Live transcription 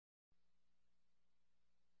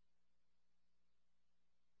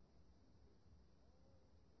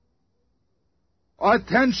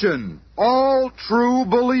Attention, all true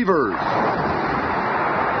believers.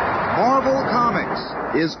 Marvel Comics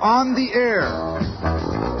is on the air.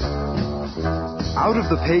 Out of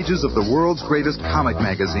the pages of the world's greatest comic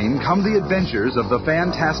magazine come the adventures of the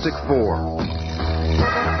Fantastic Four.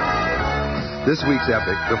 This week's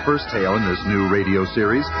epic, the first tale in this new radio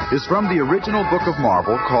series, is from the original book of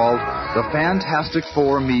Marvel called The Fantastic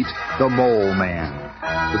Four Meet the Moleman,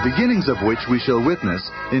 the beginnings of which we shall witness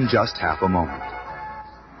in just half a moment.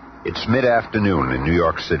 It's mid-afternoon in New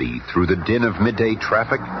York City. Through the din of midday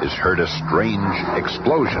traffic is heard a strange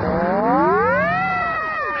explosion.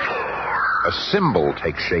 A symbol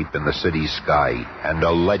takes shape in the city's sky, and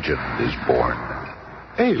a legend is born.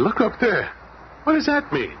 Hey, look up there. What does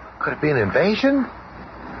that mean? Could it be an invasion?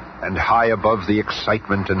 And high above the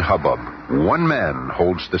excitement and hubbub, one man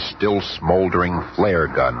holds the still smoldering flare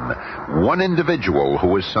gun. One individual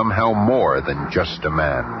who is somehow more than just a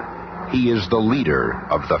man. He is the leader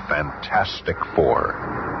of the Fantastic Four.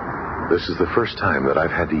 This is the first time that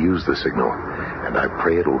I've had to use the signal, and I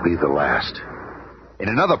pray it will be the last. In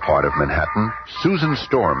another part of Manhattan, Susan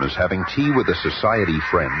Storm is having tea with a society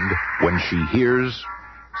friend when she hears...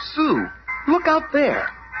 Sue, look out there.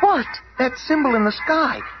 What? That symbol in the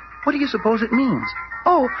sky. What do you suppose it means?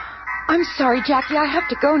 Oh, I'm sorry, Jackie. I have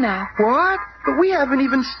to go now. What? But we haven't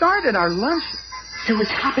even started our lunch. So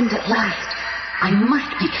it's happened at last. I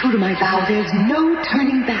must be true to my vow. There's no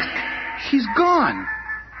turning back. She's gone.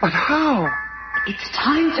 But how? It's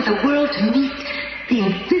time for the world to meet the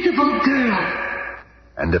invisible girl.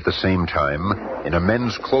 And at the same time, in a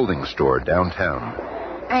men's clothing store downtown...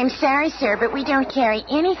 I'm sorry, sir, but we don't carry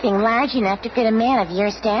anything large enough to fit a man of your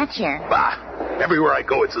stature. Bah! Everywhere I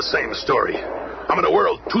go, it's the same story. I'm in a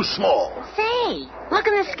world too small. Say, look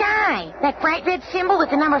in the sky. That bright red symbol with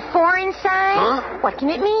the number 4 inside. Huh? What can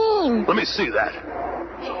it mean? Let me see that.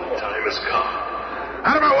 So the time has come.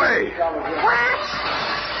 Out of my way! What?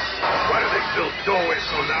 Why do they build doorways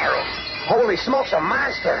so narrow? Holy smokes, a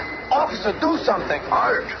monster. Officer, do something.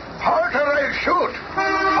 Halt! Halt or I'll shoot!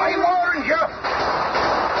 I warned you! What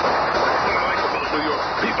I like about New York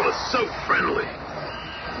people is so friendly.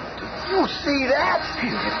 You see that?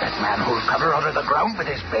 He'll get that manhole cover out of the ground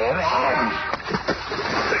with his bare hands.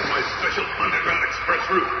 Take my special underground express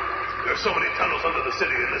route. There's so many tunnels under the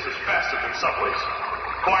city, and this is faster than subways.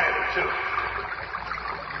 Quieter, too.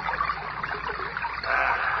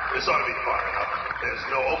 This ought to be far enough. There's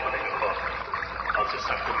no opening above. I'll just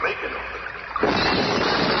have to make an opening.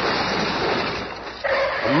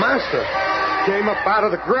 A monster came up out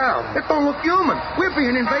of the ground. It don't look human. We're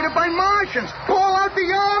being invaded by Martians. Call out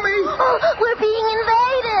the army. Oh, we're being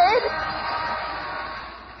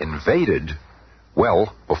invaded. Invaded?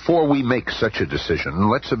 Well, before we make such a decision,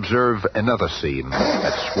 let's observe another scene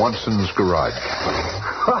at Swanson's garage.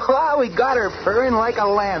 We got her purring like a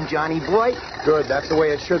lamb, Johnny boy. Good, that's the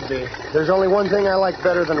way it should be. There's only one thing I like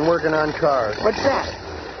better than working on cars. What's that?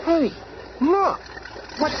 Hey, look.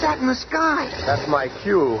 What's that in the sky? That's my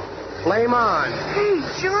cue. Flame on. Hey,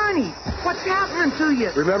 Johnny, what's happening to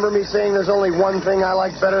you? Remember me saying there's only one thing I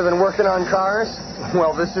like better than working on cars?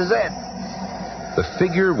 Well, this is it. The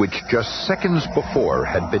figure which just seconds before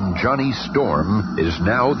had been Johnny Storm is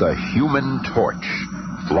now the Human Torch,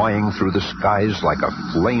 flying through the skies like a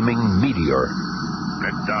flaming meteor.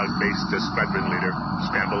 Red Dog Base to Squadron Leader.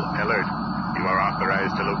 Scramble alert. You are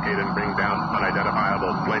authorized to locate and bring down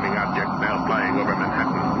unidentifiable flaming object now flying over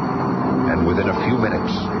Manhattan. And within a few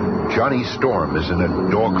minutes, Johnny Storm is in a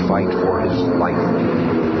dogfight for his life.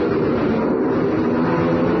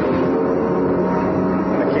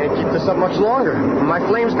 I can't keep this up much longer. My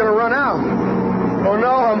flame's gonna run out. Oh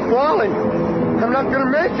no, I'm falling. I'm not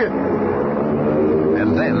gonna make it.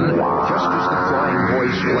 And then, just as the flying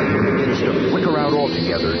boy's flame begins to flicker out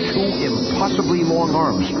altogether, two impossibly long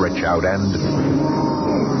arms stretch out and...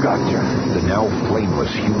 Gotcha. The now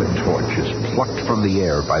flameless Human Torch is plucked from the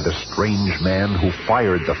air by the strange man who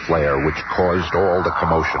fired the flare which caused all the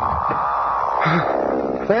commotion.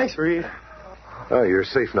 Thanks, Reed. Oh, you're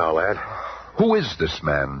safe now, lad. Who is this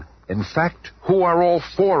man? In fact, who are all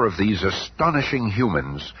four of these astonishing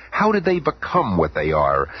humans? How did they become what they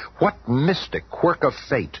are? What mystic quirk of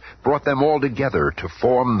fate brought them all together to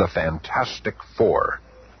form the Fantastic Four?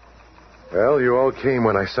 Well, you all came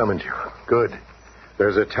when I summoned you. Good.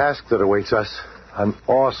 There's a task that awaits us. An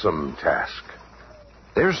awesome task.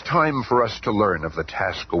 There's time for us to learn of the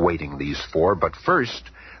task awaiting these four, but first,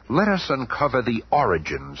 let us uncover the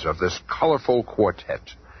origins of this colorful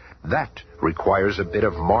quartet. That requires a bit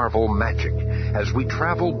of Marvel magic as we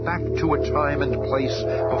travel back to a time and place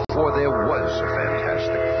before there was a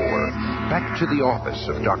Fantastic Four. Back to the office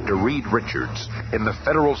of Dr. Reed Richards in the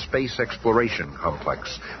Federal Space Exploration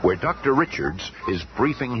Complex, where Dr. Richards is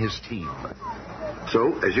briefing his team.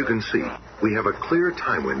 So, as you can see, we have a clear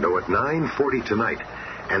time window at 9:40 tonight,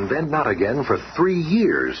 and then not again for 3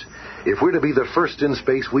 years. If we're to be the first in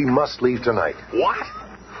space, we must leave tonight. What?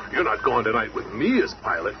 You're not going tonight with me as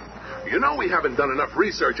pilot. You know we haven't done enough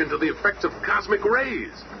research into the effects of cosmic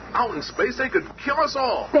rays. Out in space, they could kill us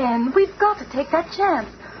all. Ben, we've got to take that chance.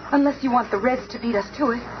 Unless you want the Reds to beat us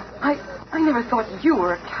to it. I never thought you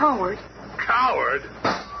were a coward. Coward?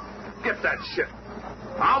 Get that shit.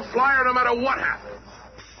 I'll fly her no matter what happens.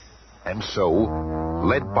 And so,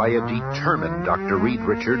 led by a determined Dr. Reed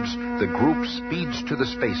Richards, the group speeds to the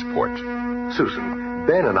spaceport. Susan,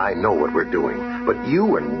 Ben and I know what we're doing, but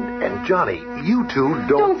you and Johnny, you two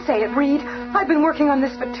Don't say it, Reed. I've been working on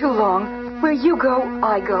this for too long. Where you go,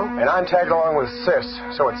 I go. And I'm tagged along with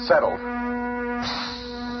Sis, so it's settled.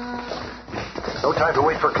 No time to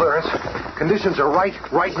wait for clearance. Conditions are right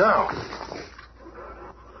now.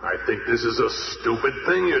 I think this is a stupid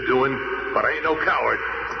thing you're doing, but I ain't no coward.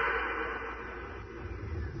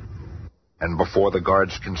 And before the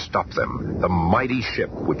guards can stop them, the mighty ship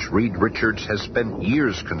which Reed Richards has spent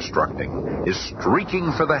years constructing is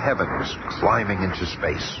streaking for the heavens, climbing into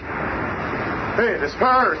space. Hey, this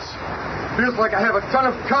hurts. Feels like I have a ton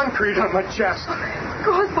of concrete on my chest.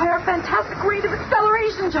 Caused by our fantastic rate of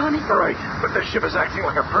acceleration, Johnny. Right, but the ship is acting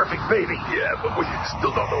like a perfect baby. Yeah, but we still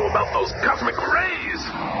don't know about those cosmic rays.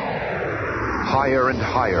 Higher and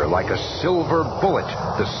higher, like a silver bullet,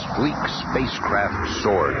 the sleek spacecraft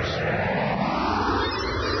soars.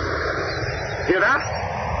 Hear that?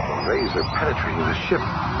 The rays are penetrating the ship.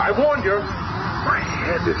 I warned you. My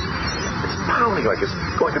head is pounding like it's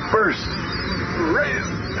going to burst. Rays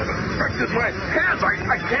have affected my hands.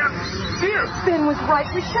 I can't steer. Ben was right.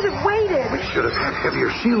 We should have waited. We should have had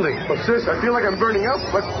heavier shielding. But Sis, I feel like I'm burning up.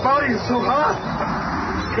 My body is so hot.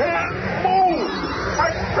 Can't move.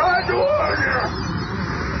 I tried to warn you.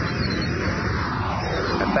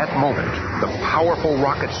 At that moment, the powerful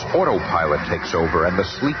rocket's autopilot takes over and the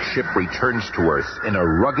sleek ship returns to Earth in a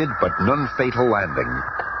rugged but non-fatal landing,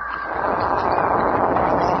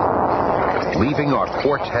 leaving our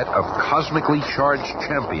quartet of cosmically charged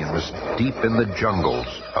champions deep in the jungles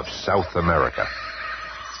of South America.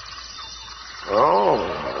 Oh.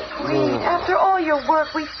 Reed, after all your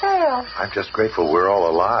work, we failed. I'm just grateful we're all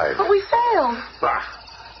alive. But we failed. Bah,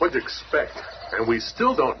 what'd you expect? And we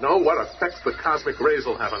still don't know what effects the cosmic rays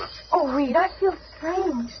will have on us. Oh, Reed, I feel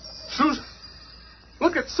strange. Susan!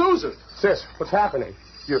 Look at Susan! Sis, what's happening?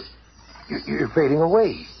 You're fading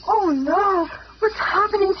away. Oh, no. What's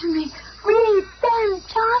happening to me? Reed, Ben,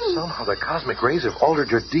 Johnny. Somehow the cosmic rays have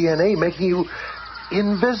altered your DNA, making you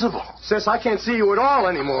invisible. Sis, I can't see you at all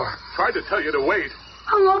anymore. Tried to tell you to wait.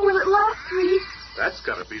 How long will it last, Reed? That's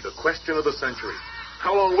got to be the question of the century.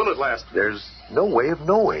 How long will it last? There's no way of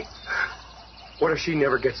knowing. What if she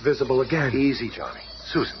never gets visible again? Easy, Johnny.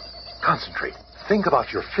 Susan, concentrate. Think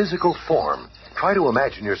about your physical form. Try to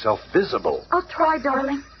imagine yourself visible. I'll try,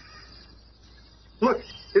 darling. Look,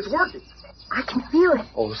 it's working. I can feel it.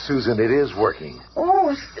 Oh, Susan, it is working. Oh,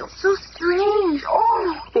 it feels so strange.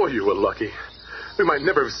 Oh. Boy, you were lucky. We might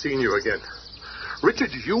never have seen you again.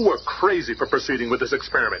 Richard, you were crazy for proceeding with this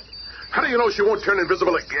experiment. How do you know she won't turn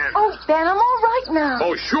invisible again? Oh, Ben, I'm all right now.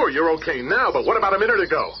 Oh, sure, you're okay now, but what about a minute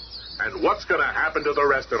ago? And what's going to happen to the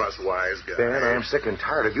rest of us, wise guy? Ben, I'm sick and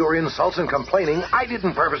tired of your insults and complaining. I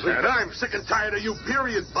didn't purposely... And I'm sick and tired of you,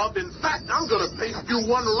 period, Bub. In fact, I'm going to paste you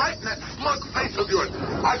one right in that slug face of yours.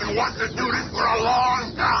 I've been wanting to do this for a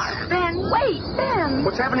long time. Ben, wait, Ben.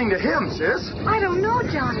 What's happening to him, Sis? I don't know,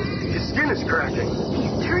 Johnny. His skin is cracking.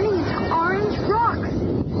 He's turning into orange rock.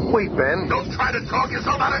 Wait, Ben. Don't try to talk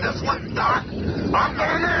yourself out of this one, Doc. I'm going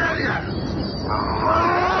to nail you.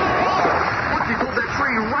 Look, he pulled that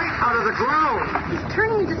tree right out of the ground. He's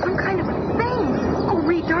turning into some kind of thing. Oh,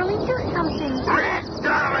 Reed, darling, do something. Reed,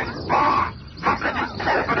 darling.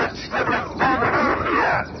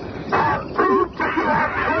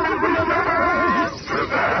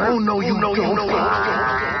 Oh, no, you don't. You've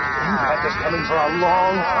had this coming for a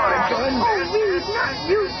long time, Ben. Oh, Reed, not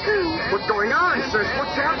you, too. What's going on, Sis?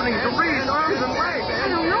 What's happening to Reed's arms and legs? I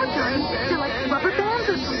don't know, Johnny. They're like rubber bands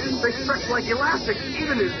or something. They stretch like elastic,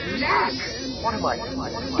 even his neck. What am I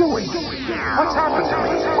doing? What's happened to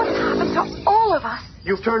me? What's happened to all of us?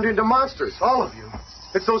 You've turned into monsters, all of you.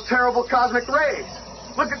 It's those terrible cosmic rays.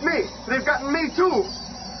 Look at me. They've gotten me, too.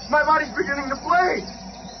 My body's beginning to flame.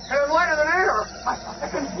 And I'm lighter than air. I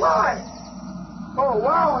can fly. Oh,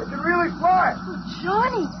 wow, I can really fly. Oh,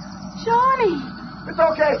 Johnny! Johnny! It's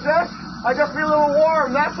okay, sis. I just feel a little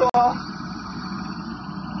warm, that's all.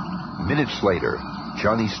 Minutes later,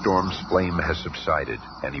 Johnny Storm's flame has subsided,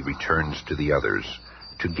 and he returns to the others.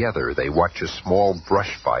 Together, they watch a small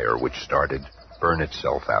brush fire which started burn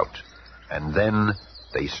itself out. And then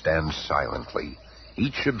they stand silently,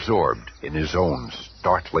 each absorbed in his own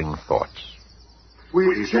startling thoughts.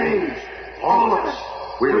 We've changed. All of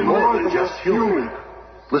us. We're more than just human.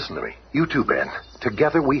 Listen to me. You too, Ben.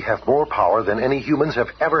 Together we have more power than any humans have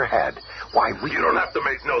ever had. Why, You don't have to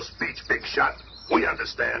make no speech, big shot. We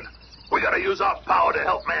understand. We gotta use our power to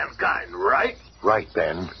help mankind, right? Right,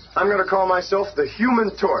 Ben. I'm going to call myself the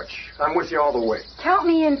Human Torch. I'm with you all the way. Count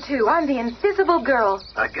me in, too. I'm the invisible girl.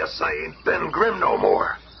 I guess I ain't Ben Grimm no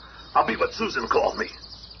more. I'll be what Susan called me.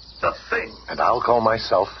 The Thing. And I'll call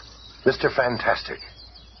myself Mr. Fantastic.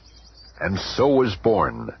 And so was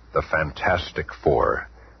born the Fantastic Four.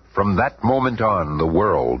 From that moment on, the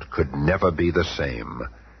world could never be the same.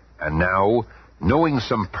 And now, knowing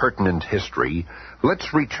some pertinent history,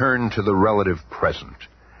 let's return to the relative present.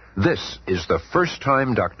 This is the first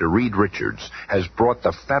time Dr. Reed Richards has brought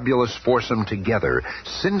the fabulous foursome together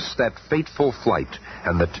since that fateful flight,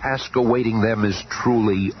 and the task awaiting them is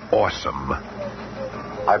truly awesome.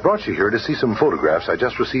 I brought you here to see some photographs I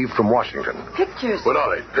just received from Washington. Pictures. What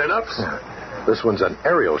are they, pin-ups? This one's an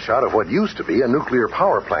aerial shot of what used to be a nuclear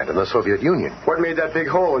power plant in the Soviet Union. What made that big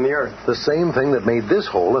hole in the earth? The same thing that made this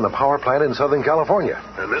hole in a power plant in Southern California.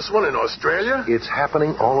 And this one in Australia? It's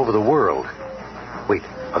happening all over the world. Wait,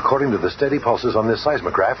 according to the steady pulses on this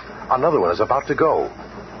seismograph, another one is about to go.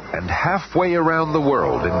 And halfway around the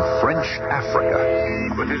world in French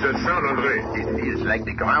Africa. What is that sound, Andre? It is like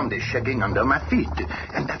the ground is shaking under my feet.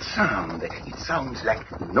 And that sound, it sounds like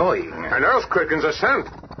gnawing. An earthquake in the sand.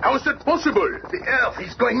 How is that possible? The earth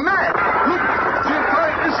is going mad. Look, the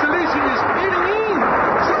entire installation is bleeding in.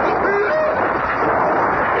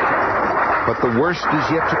 But the worst is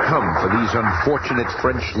yet to come for these unfortunate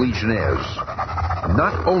French legionnaires.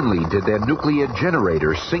 Not only did their nuclear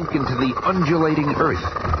generator sink into the undulating earth,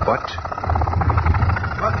 but...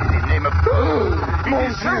 What in the name of...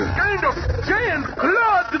 It is some kind of giant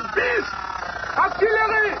clawed beast.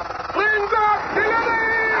 Artillery! Bring the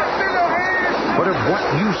artillery! But of what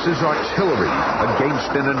use is artillery against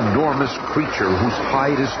an enormous creature whose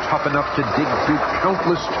hide is tough enough to dig through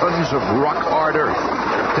countless tons of rock-hard earth?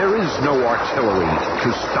 There is no artillery to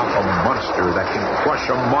stop a monster that can crush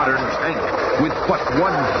a modern tank with but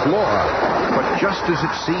one claw. But just as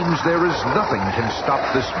it seems there is nothing can stop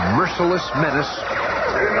this merciless menace...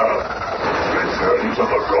 Enough! Return to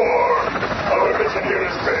the core! Our mission here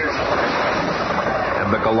is finished! And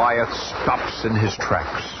the Goliath stops in his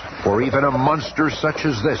tracks. For even a monster such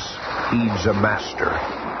as this heeds a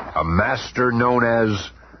master known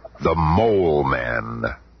as the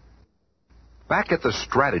Moleman. Back at the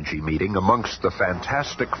strategy meeting amongst the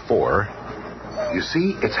Fantastic Four... You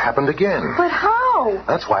see, it's happened again. But how?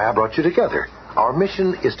 That's why I brought you together. Our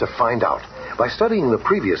mission is to find out. By studying the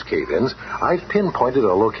previous cave-ins, I've pinpointed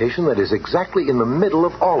a location that is exactly in the middle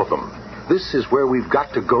of all of them. This is where we've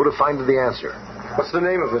got to go to find the answer. What's the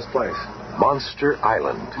name of this place? Monster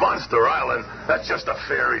Island. Monster Island? That's just a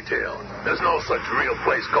fairy tale. There's no such real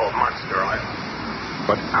place called Monster Island.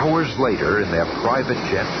 But hours later, in their private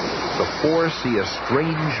jet, the four see a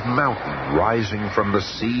strange mountain rising from the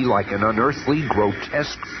sea like an unearthly,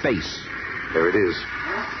 grotesque face. There it is.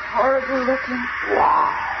 Horrible looking. Wow!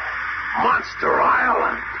 Monster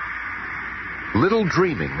Island! Little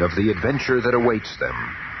dreaming of the adventure that awaits them,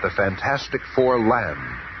 the Fantastic Four land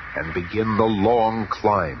and begin the long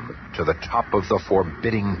climb to the top of the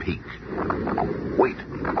forbidding peak. Wait,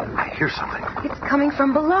 I hear something. It's coming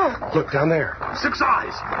from below. Look down there. 6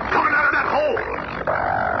 eyes! Coming out of that hole!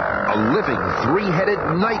 A living, three-headed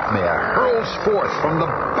nightmare hurls forth from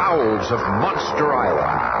the bowels of Monster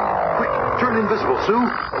Island. Quick, turn invisible, Sue.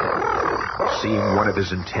 Seeing one of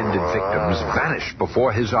his intended victims vanish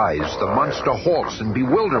before his eyes, the monster halts in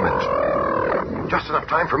bewilderment. Just enough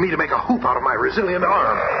time for me to make a hoop out of my resilient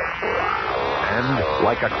arm. And,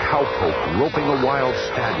 like a cowpoke roping a wild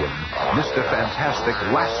stallion, Mr. Fantastic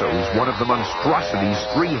lassos one of the monstrosity's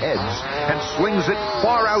 3 heads and slings it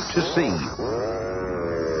far out to sea.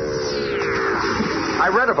 I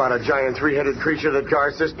read about a giant 3-headed creature that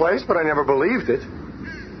guards this place, but I never believed it.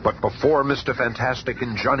 But before Mr. Fantastic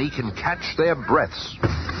and Johnny can catch their breaths...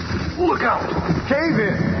 Look out! Cave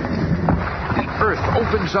in! The earth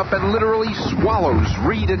opens up and literally swallows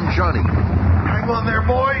Reed and Johnny. Hang on there,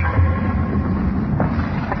 boy!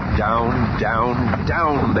 Down, down,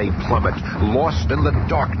 down they plummet, lost in the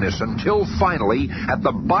darkness until finally, at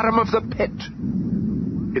the bottom of the pit...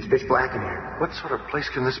 It's pitch black in here. What sort of place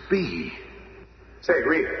can this be? Say,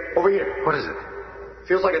 Reed, over here. What is it?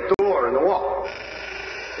 Feels like a door in the wall.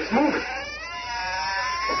 It's moving.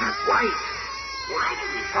 Oh, that's light. Light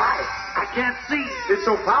inside. I can't see. It's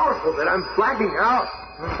so powerful that I'm blacking out.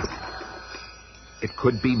 It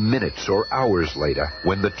could be minutes or hours later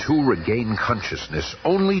when the two regain consciousness,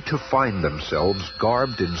 only to find themselves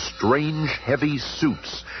garbed in strange, heavy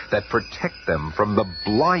suits that protect them from the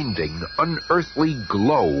blinding, unearthly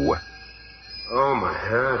glow. Oh, my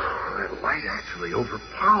head. That light actually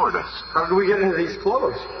overpowered us. How did we get into these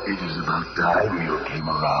clothes? It is about time you came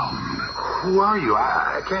around. Who are you?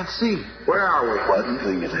 I can't see. Where are we? One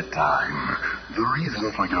thing at a time. The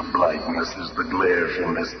reason for your blindness is the glare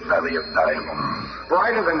from this valley of diamonds.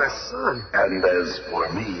 Brighter than the sun. And as for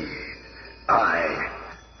me, I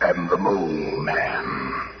am the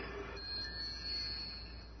Moleman.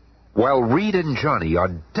 While Reed and Johnny are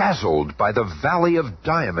dazzled by the Valley of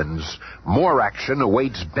Diamonds, more action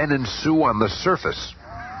awaits Ben and Sue on the surface.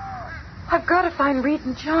 I've got to find Reed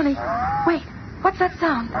and Johnny. Wait, what's that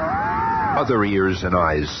sound? Other ears and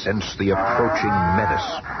eyes sense the approaching menace.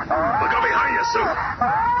 Look out behind you, Sue.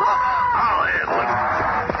 I'll handle it.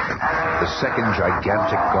 The second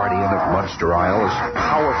gigantic guardian of Monster Isle is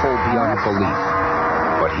powerful beyond belief.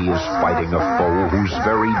 But he is fighting a foe whose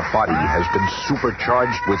very body has been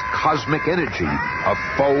supercharged with cosmic energy. A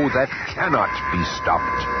foe that cannot be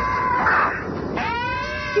stopped.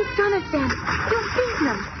 You've done it, Ben. You've beaten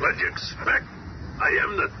him. What'd you expect? I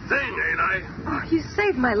am the thing, ain't I? Oh, you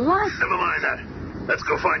saved my life. Never mind that. Let's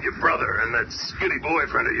go find your brother and that skinny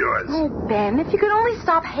boyfriend of yours. Oh, Ben, if you could only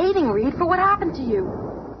stop hating Reed for what happened to you.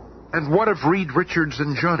 And what of Reed Richards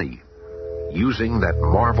and Johnny? Using that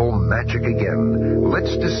marvel magic again,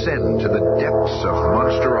 let's descend to the depths of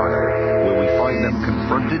Monster Isle, where we find them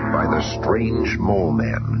confronted by the strange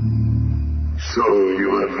Moleman. So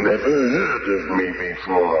you have never heard of me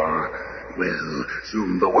before? Well,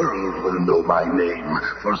 soon the world will know my name,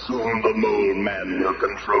 for soon the Moleman will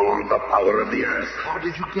control the power of the earth. How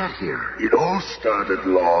did you get here? It all started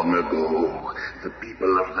long ago. The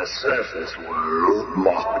people of the surface world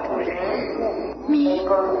mocked me. Me?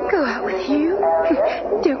 Go out with you?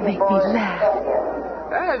 Don't make me laugh.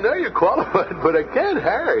 I know you're qualified, but I can't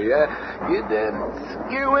hurry. You'd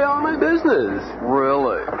scare away all my business.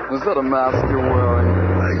 Really? Was that a mask you're wearing?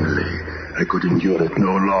 Finally, I could endure it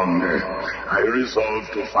no longer. I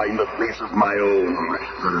resolved to find a place of my own,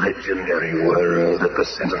 the legendary world at the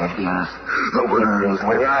center of the earth, a world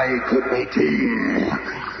where I could be king.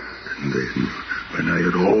 And then, when I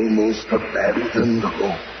had almost abandoned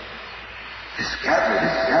hope,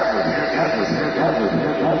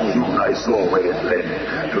 soon I saw where it led,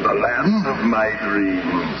 to the land of my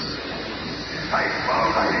dreams.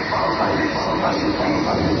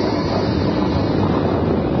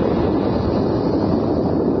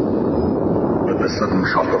 The sudden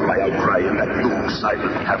shock of my outcry in that blue,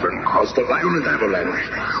 silent cavern caused a violent avalanche.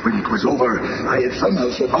 When it was over, I had somehow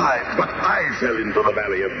survived, but I fell into the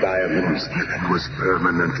Valley of Diamonds and was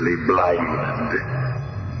permanently blind.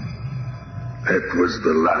 That was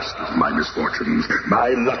the last of my misfortunes.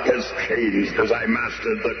 My luck has changed as I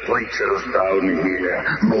mastered the creatures down here,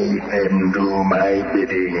 made them do my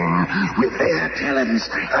bidding. With their talents,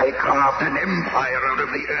 I carved an empire out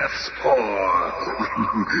of the earth's core.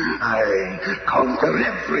 I conquered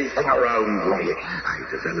everything around me. I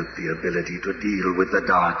developed the ability to deal with the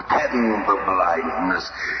dark and the blindness.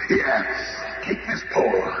 Here, take this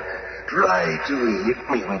pole. Try to hit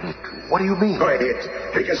me with it. What do you mean? Go ahead.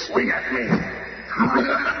 Take a swing at me.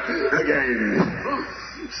 Again.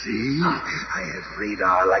 See? I have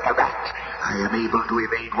radar like a bat. I am able to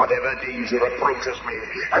evade whatever danger approaches me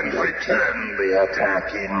and return the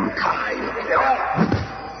attack in kind.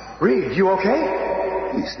 Reed, you okay?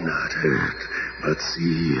 He's not hurt. But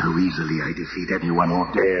see how easily I defeat anyone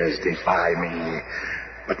who dares defy me.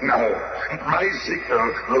 But now, at my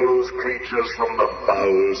signal, those creatures from the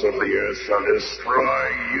bowels of the earth shall destroy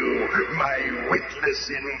you, my witless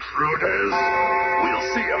intruders. We'll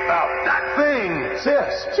see about that thing,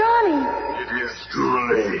 sis. Johnny! It is too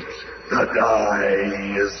late. The die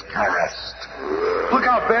is cast. Look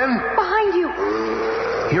out, Ben. Behind you.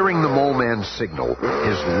 Hearing the Moleman's signal,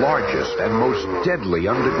 his largest and most deadly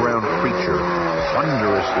underground creature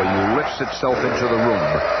thunderously lifts itself into the room,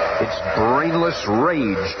 its brainless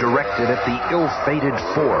rage directed at the ill-fated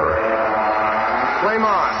four. Flame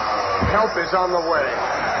on. Help is on the way.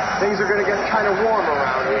 Things are going to get kind of warm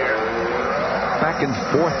around here. Back and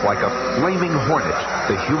forth like a flaming hornet,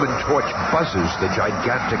 the Human Torch buzzes the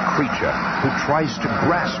gigantic creature who tries to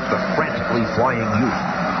grasp the frantically flying youth.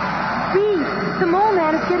 speed. The Mole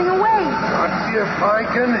Man is getting away. Let's see if I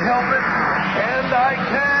can help it. And I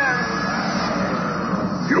can.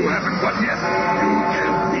 You haven't won yet. You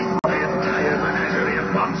can beat my entire menagerie of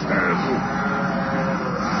monsters.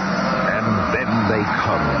 And then they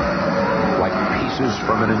come, like pieces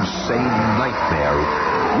from an insane nightmare,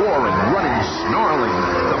 roaring, running, snarling,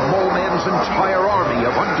 the Mole Man's entire army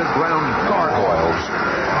of underground gargoyles.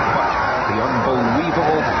 But the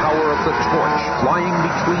unbelievable power of the torch flying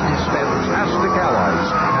between his fantastic allies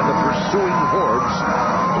and the pursuing hordes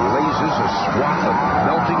blazes a swath of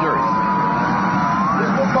melting earth.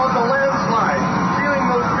 This will cause a landslide, stealing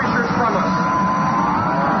those creatures from us.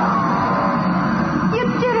 You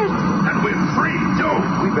did it! And we're free, too.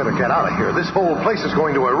 We better get out of here. This whole place is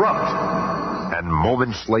going to erupt. And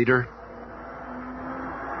moments later...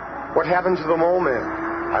 What happened to the Mole Man?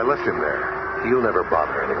 I left him there. He'll never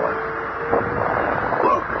bother anyone.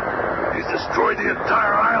 Look, he's destroyed the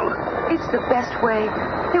entire island. It's the best way.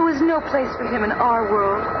 There was no place for him in our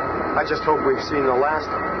world. I just hope we've seen the last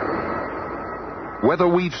of him. Whether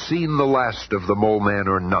we've seen the last of the Mole Man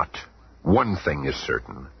or not, one thing is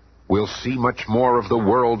certain. We'll see much more of the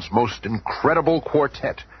world's most incredible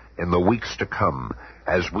quartet in the weeks to come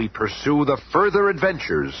as we pursue the further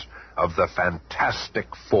adventures of the Fantastic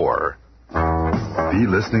Four. Be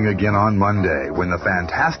listening again on Monday when the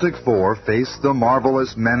Fantastic Four face the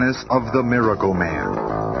marvelous menace of the Miracle Man.